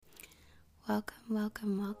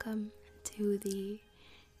Welcome to the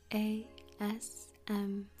ASMR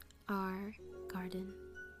Garden.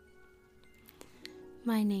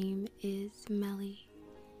 My name is Melly,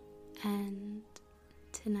 and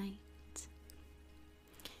tonight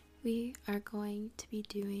we are going to be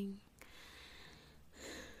doing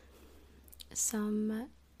some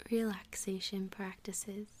relaxation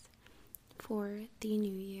practices for the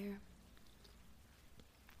new year.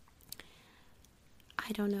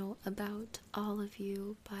 I don't know about all of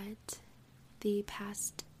you, but the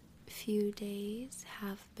past few days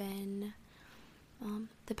of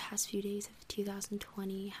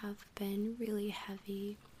 2020 have been really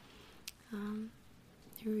heavy,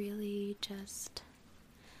 really just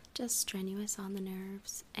strenuous on the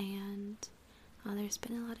nerves, and there's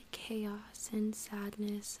been a lot of chaos and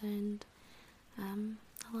sadness and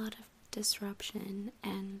a lot of disruption,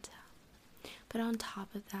 but on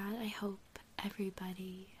top of that, I hope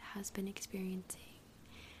everybody has been experiencing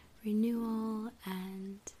renewal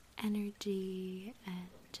and energy and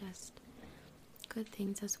just good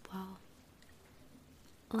things as well.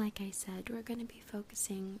 Like I said, we're going to be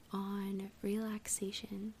focusing on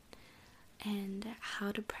relaxation and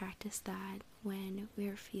how to practice that when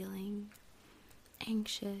we're feeling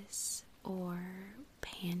anxious or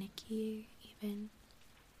panicky,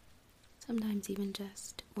 sometimes even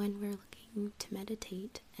just when we're looking to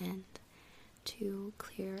meditate and to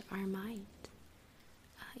clear our mind.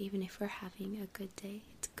 Even if we're having a good day,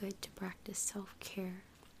 it's good to practice self-care.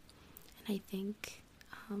 And I think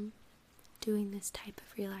doing this type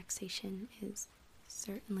of relaxation is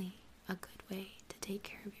certainly a good way to take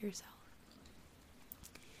care of yourself.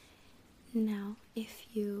 Now, if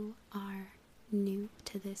you are new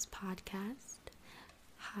to this podcast,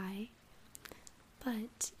 hi.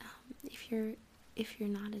 But if you're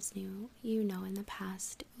not as new, you know in the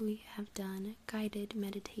past we have done guided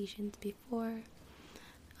meditations before.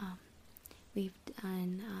 We've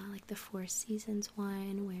done like the Four Seasons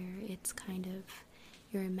one, where it's kind of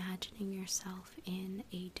you're imagining yourself in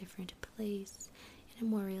a different place, in a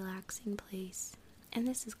more relaxing place. And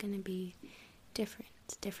this is going to be different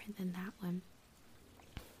than that one,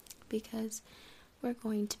 because we're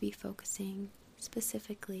going to be focusing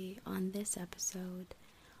specifically on this episode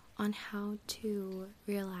on how to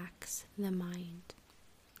relax the mind.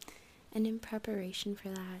 And in preparation for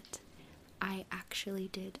that, I actually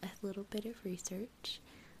did a little bit of research.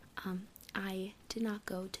 I did not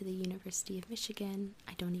go to the University of Michigan.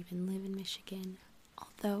 I don't even live in Michigan,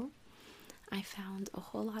 although I found a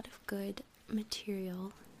whole lot of good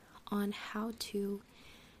material on how to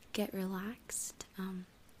get relaxed,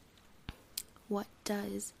 what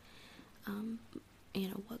goes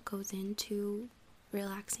into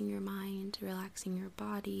relaxing your mind, relaxing your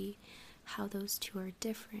body, how those two are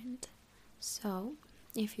different. So,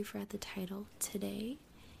 if you've read the title, today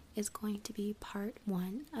is going to be part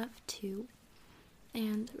 1 of 2,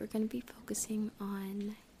 and we're going to be focusing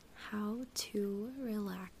on how to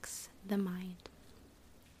relax the mind.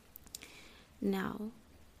 Now,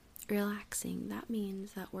 relaxing, that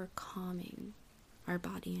means that we're calming our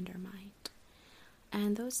body and our mind.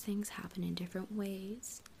 And those things happen in different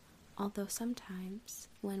ways, although sometimes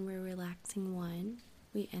when we're relaxing one,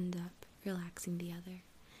 we end up relaxing the other.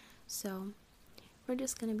 So we're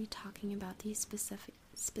just going to be talking about these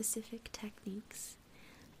specific techniques,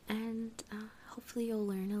 and hopefully you'll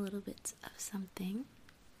learn a little bit of something.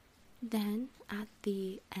 Then at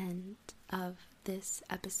the end of this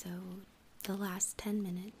episode, the last 10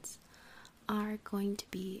 minutes are going to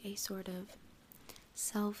be a sort of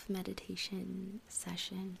self-meditation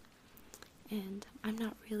session, and I'm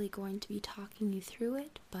not really going to be talking you through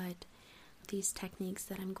it, but these techniques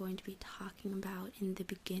that I'm going to be talking about in the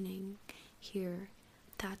beginning here,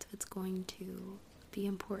 that's what's going to be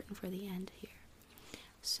important for the end here.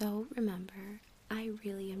 So remember, I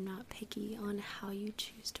really am not picky on how you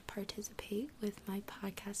choose to participate with my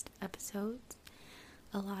podcast episodes.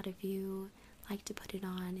 A lot of you like to put it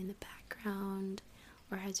on in the background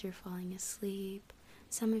or as you're falling asleep.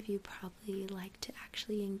 Some of you probably like to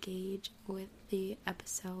actually engage with the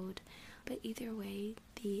episode, but either way,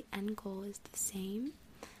 the end goal is the same.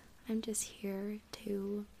 I'm just here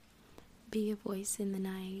to be a voice in the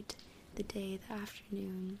night, the day, the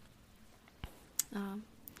afternoon,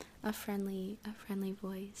 a friendly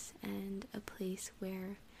voice, and a place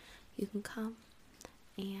where you can come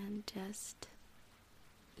and just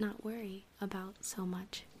not worry about so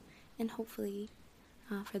much. And hopefully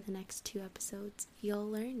for the next 2 episodes, you'll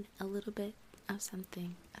learn a little bit of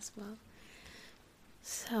something as well.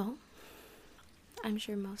 So, I'm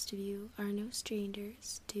sure most of you are no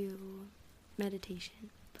strangers to meditation,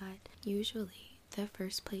 but usually the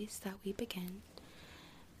first place that we begin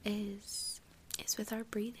is with our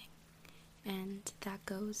breathing. And that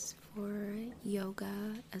goes for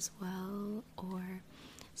yoga as well, or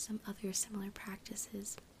some other similar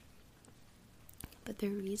practices. But the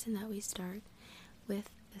reason that we start with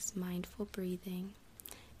this mindful breathing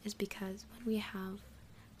is because when we have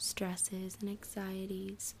stresses and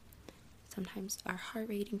anxieties, sometimes our heart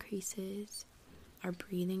rate increases, our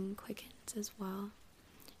breathing quickens as well,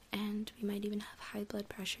 and we might even have high blood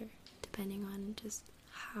pressure, depending on just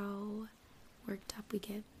how worked up we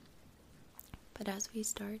get. But as we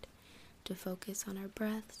start to focus on our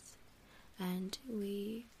breaths, and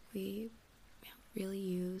we really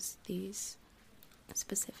use these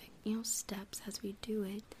specific steps as we do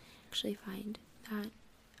it, actually find that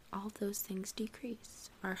all those things decrease.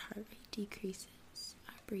 Our heart rate decreases,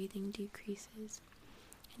 our breathing decreases,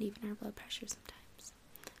 and even our blood pressure sometimes.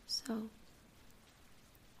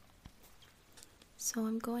 So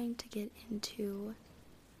I'm going to get into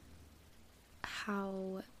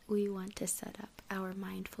how we want to set up our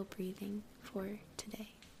mindful breathing for today.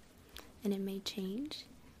 And it may change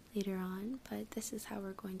later on, but this is how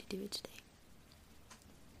we're going to do it today.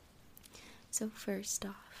 So first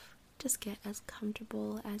off, just get as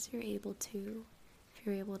comfortable as you're able to. If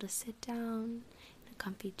you're able to sit down in a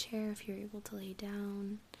comfy chair, if you're able to lay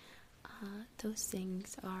down, those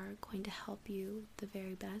things are going to help you the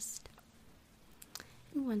very best.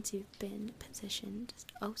 And once you've been positioned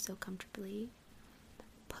oh so comfortably,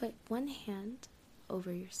 put one hand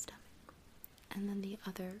over your stomach, and then the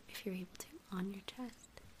other, if you're able to, on your chest.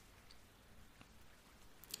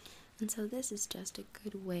 And so this is just a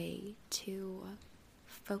good way to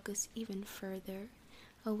focus even further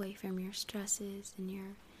away from your stresses and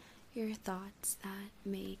your thoughts that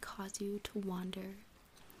may cause you to wander.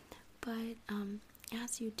 But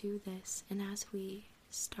as you do this, and as we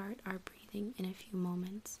start our breathing in a few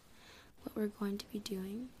moments, what we're going to be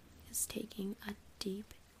doing is taking a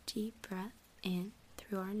deep breath in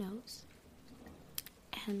through our nose,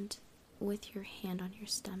 and with your hand on your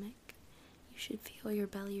stomach, you should feel your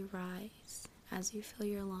belly rise as you fill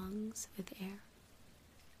your lungs with air.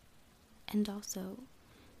 And also,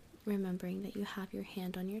 remembering that you have your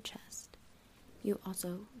hand on your chest, you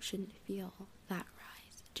also shouldn't feel that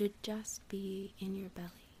rise. It should just be in your belly,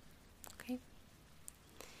 okay?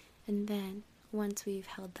 And then, once we've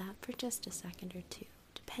held that for just a second or two,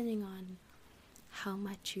 depending on how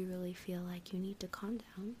much you really feel like you need to calm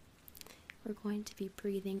down, we're going to be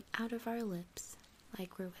breathing out of our lips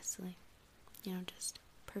like we're whistling. Just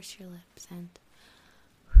purse your lips and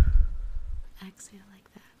exhale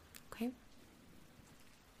like that, okay?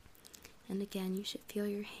 And again, you should feel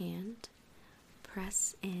your hand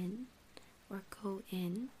press in or go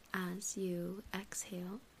in as you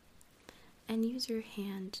exhale, and use your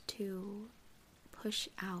hand to push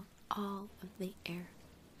out all of the air.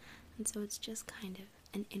 And so it's just kind of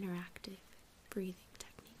an interactive breathing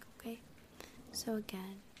technique, okay? So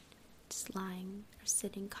again, just lying or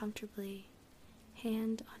sitting comfortably,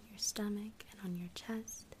 hand on your stomach and on your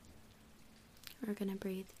chest. We're going to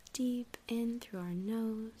breathe deep in through our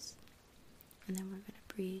nose, and then we're going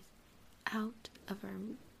to breathe out of our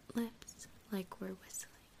lips like we're whistling.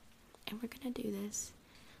 And we're going to do this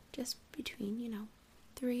just between,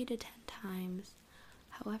 3 to 10 times,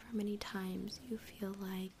 however many times you feel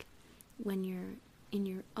like when you're on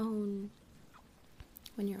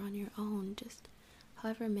your own, just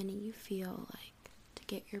however many you feel like, to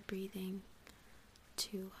get your breathing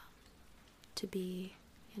to be,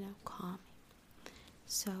 calming.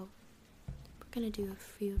 So we're going to do a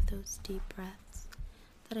few of those deep breaths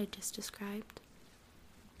that I just described,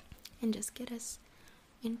 and just get us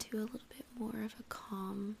into a little bit more of a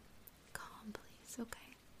calm place,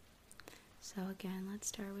 okay? So again, let's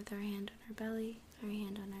start with our hand on our belly, our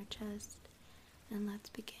hand on our chest, and let's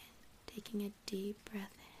begin taking a deep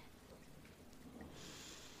breath in.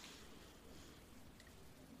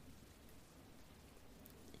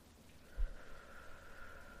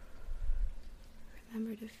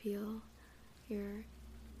 Remember to feel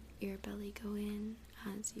your belly go in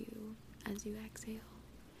as you exhale.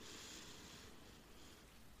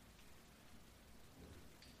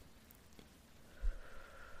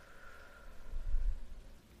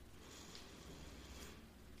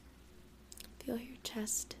 Feel your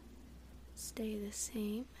chest stay the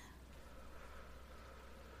same.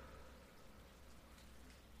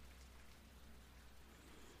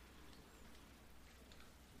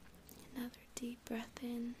 Another deep breath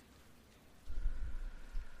in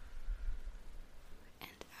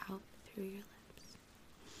and out through your lips.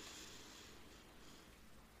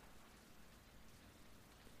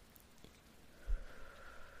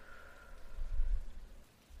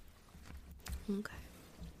 Okay.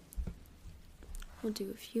 We'll do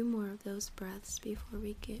a few more of those breaths before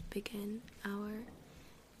we begin our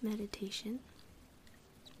meditation.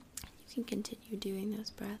 You can continue doing those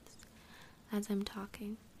breaths as I'm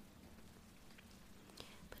talking.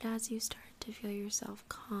 But as you start to feel yourself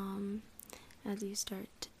calm, as you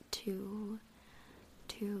start to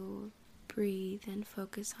breathe and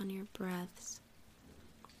focus on your breaths,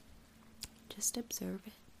 just observe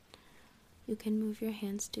it. You can move your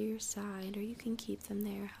hands to your side, or you can keep them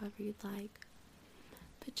there however you'd like.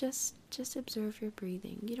 But just observe your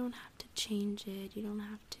breathing. You don't have to change it. You don't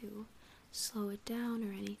have to slow it down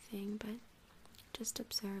or anything, but just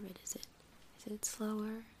observe it. Is it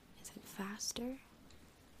slower? Is it faster?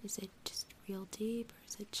 Is it just real deep, or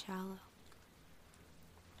is it shallow?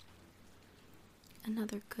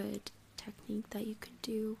 Another good technique that you could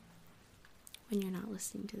do when you're not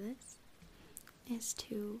listening to this is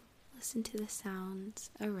to listen to the sounds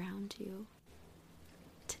around you.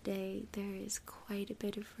 Today there is quite a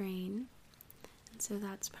bit of rain, and so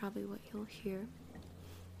that's probably what you'll hear.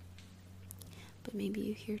 But maybe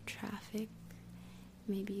you hear traffic,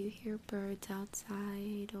 maybe you hear birds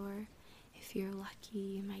outside, or if you're lucky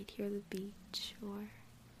you might hear the beach or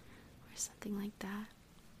something like that.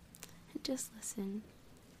 And just listen.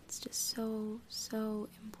 It's just so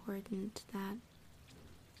important that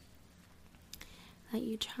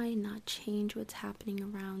you try and not change what's happening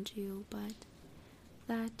around you, but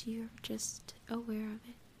that you're just aware of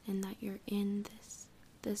it and that you're in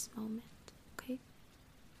this moment, okay?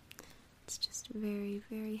 It's just very,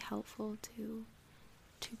 very helpful to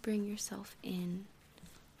bring yourself in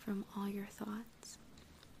from all your thoughts.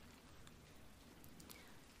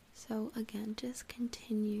 So again, just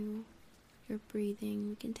continue your breathing.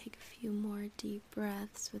 We can take a few more deep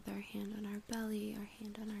breaths with our hand on our belly, our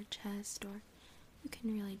hand on our chest, or you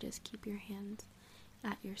can really just keep your hands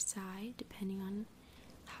at your side depending on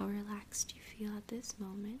how relaxed you feel at this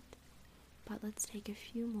moment. But let's take a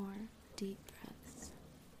few more deep breaths.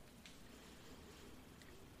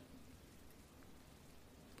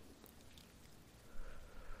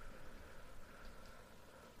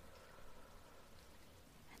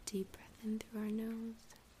 A deep breath in through our nose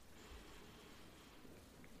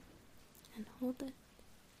and hold it.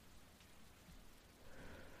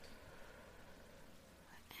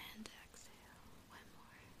 And exhale. One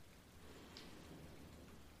more.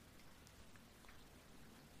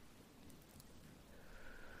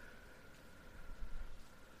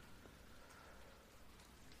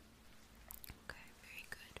 Okay, very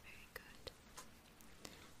good, very good.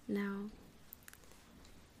 Now,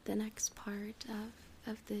 the next part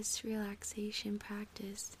of this relaxation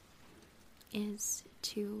practice is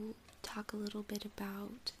to talk a little bit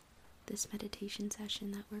about this meditation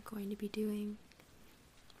session that we're going to be doing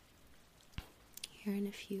here in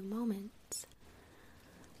a few moments.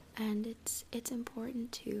 And it's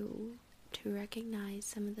important to recognize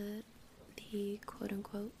some of the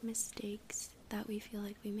quote-unquote mistakes that we feel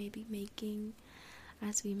like we may be making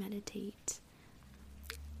as we meditate.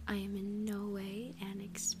 I am in no way an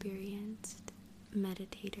experienced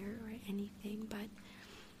meditator or anything, but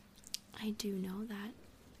I do know that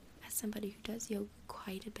as somebody who does yoga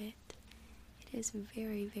quite a bit, it is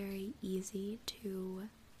very, very easy to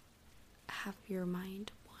have your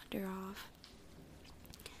mind wander off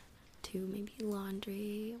to maybe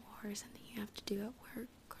laundry or something you have to do at work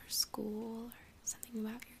or school or something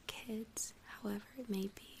about your kids, however it may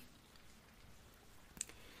be.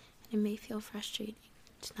 And it may feel frustrating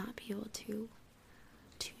to not be able to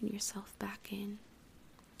tune yourself back in.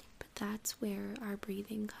 But that's where our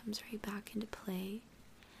breathing comes right back into play.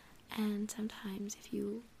 And sometimes if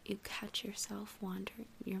you catch yourself wandering,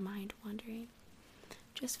 your mind wandering,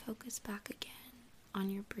 just focus back again on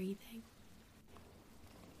your breathing.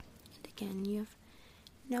 And again, you have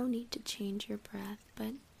no need to change your breath,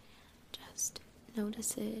 but just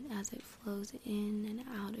notice it as it flows in and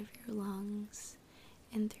out of your lungs,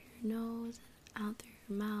 in through your nose and out through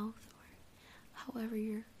your mouth, or however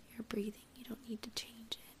you're breathing. You don't need to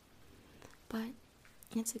change it, but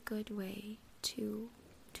it's a good way to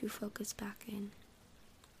focus back in.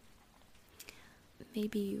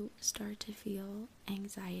 Maybe you start to feel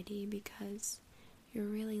anxiety because you're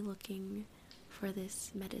really looking for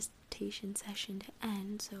this meditation session to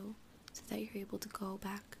end, so that you're able to go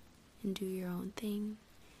back and do your own thing,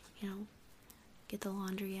 get the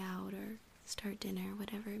laundry out or start dinner,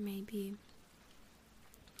 whatever it may be.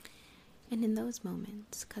 And in those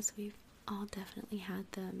moments, because we've all definitely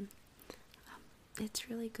had them, it's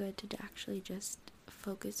really good to actually just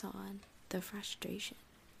focus on the frustration,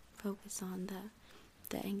 focus on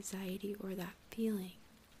the anxiety or that feeling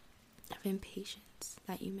of impatience thoughts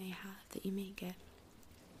that you may get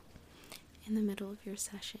in the middle of your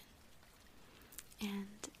session.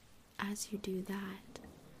 And as you do that,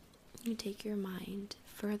 you take your mind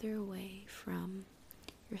further away from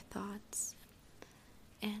your thoughts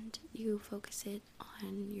and you focus it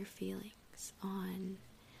on your feelings, on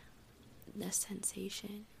the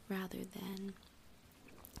sensation rather than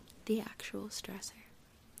the actual stressor.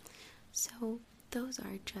 So those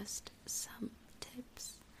are just some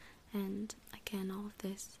tips, and again, all of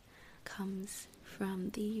this comes from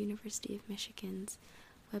the University of Michigan's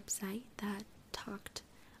website that talked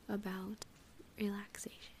about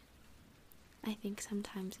relaxation. I think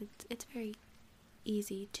sometimes it's very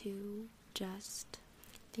easy to just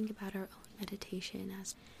think about our own meditation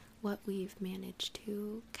as what we've managed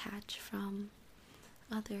to catch from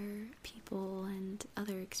other people and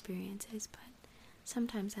other experiences, but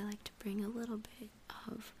sometimes I like to bring a little bit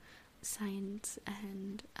of science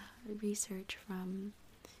and research from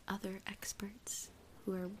other experts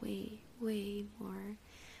who are way, way more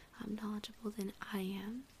knowledgeable than I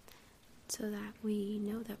am, so that we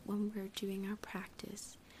know that when we're doing our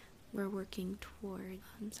practice, we're working toward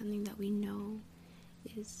something that we know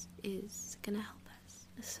is going to help us.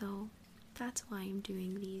 So that's why I'm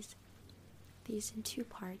doing these in two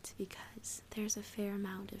parts, because there's a fair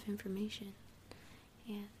amount of information,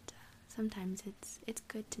 and sometimes it's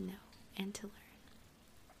good to know and to learn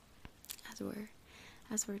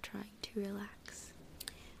as we're trying to relax.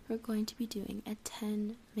 We're going to be doing a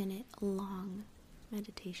 10-minute long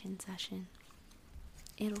meditation session.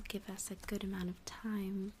 It'll give us a good amount of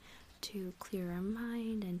time to clear our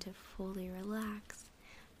mind and to fully relax,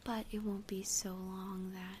 but it won't be so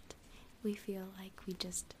long that we feel like we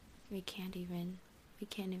can't even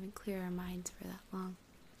clear our minds for that long.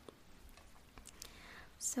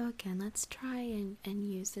 So again, let's try and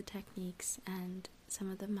use the techniques and some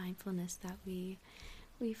of the mindfulness that we've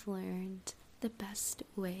learned. The best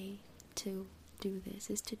way to do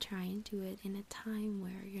this is to try and do it in a time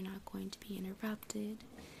where you're not going to be interrupted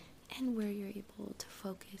and where you're able to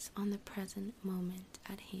focus on the present moment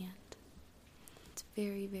at hand. It's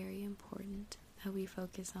very, very important that we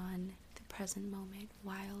focus on the present moment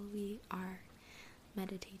while we are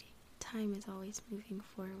meditating. Time is always moving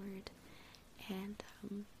forward, and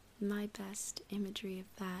my best imagery of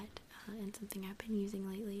that, and something I've been using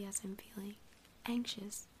lately as I'm feeling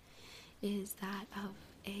anxious, is that of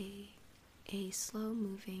a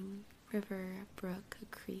slow-moving river, a brook, a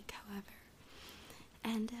creek, however.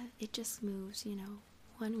 And it just moves,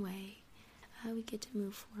 one way. We get to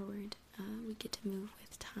move forward. We get to move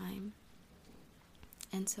with time.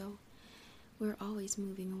 And so we're always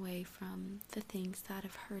moving away from the things that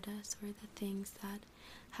have hurt us or the things that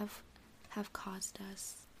have caused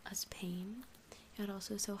us pain. It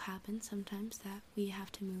also so happens sometimes that we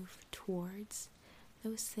have to move towards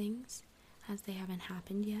those things as they haven't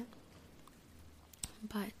happened yet.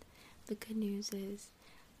 But the good news is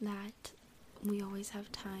that we always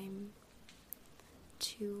have time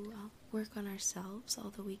to work on ourselves.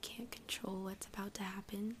 Although we can't control what's about to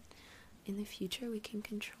happen in the future, we can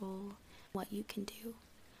control what you can do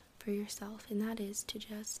for yourself, and that is to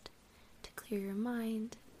clear your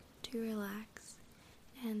mind, to relax,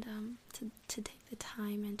 and to take the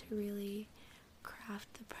time and to really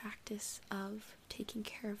craft the practice of taking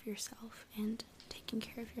care of yourself and taking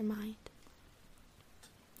care of your mind.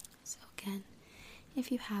 So again,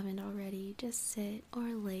 if you haven't already, just sit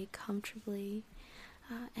or lay comfortably,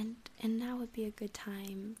 and now would be a good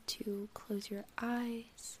time to close your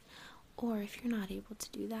eyes, or if you're not able to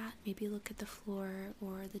do that, maybe look at the floor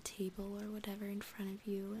or the table or whatever in front of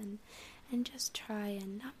you, and just try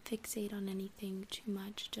and not fixate on anything too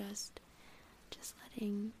much, just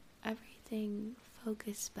letting everything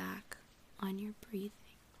focus back on your breathing,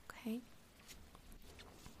 okay?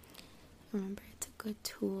 Remember, it's a good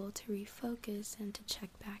tool to refocus and to check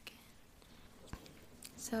back in.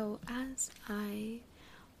 So as I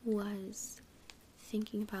was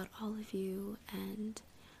thinking about all of you and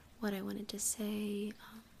what I wanted to say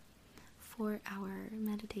for our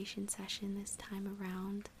meditation session this time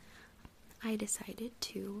around, I decided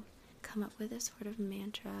to come up with a sort of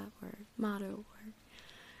mantra or motto or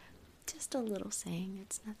just a little saying.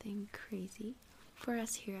 It's nothing crazy for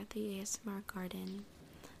us here at the ASMR Garden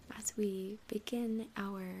as we begin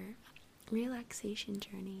our relaxation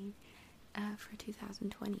journey for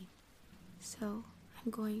 2020. So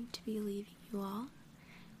I'm going to be leaving you all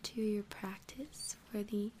to your practice for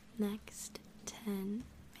the next 10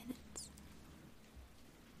 minutes.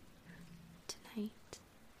 Tonight,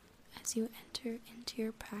 as you enter into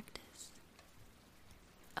your practice,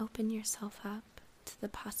 open yourself up to the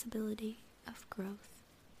possibility of growth.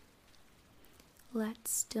 Let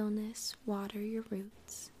stillness water your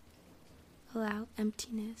roots. Allow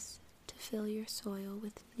emptiness to fill your soil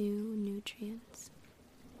with new nutrients.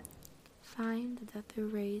 Find that the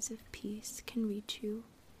rays of peace can reach you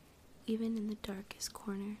even in the darkest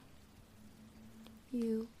corner.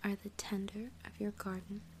 You are the tender of your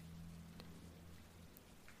garden,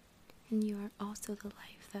 and you are also the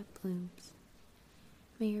life that blooms.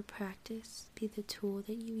 May your practice be the tool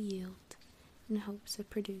that you yield in hopes of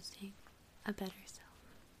producing a better self.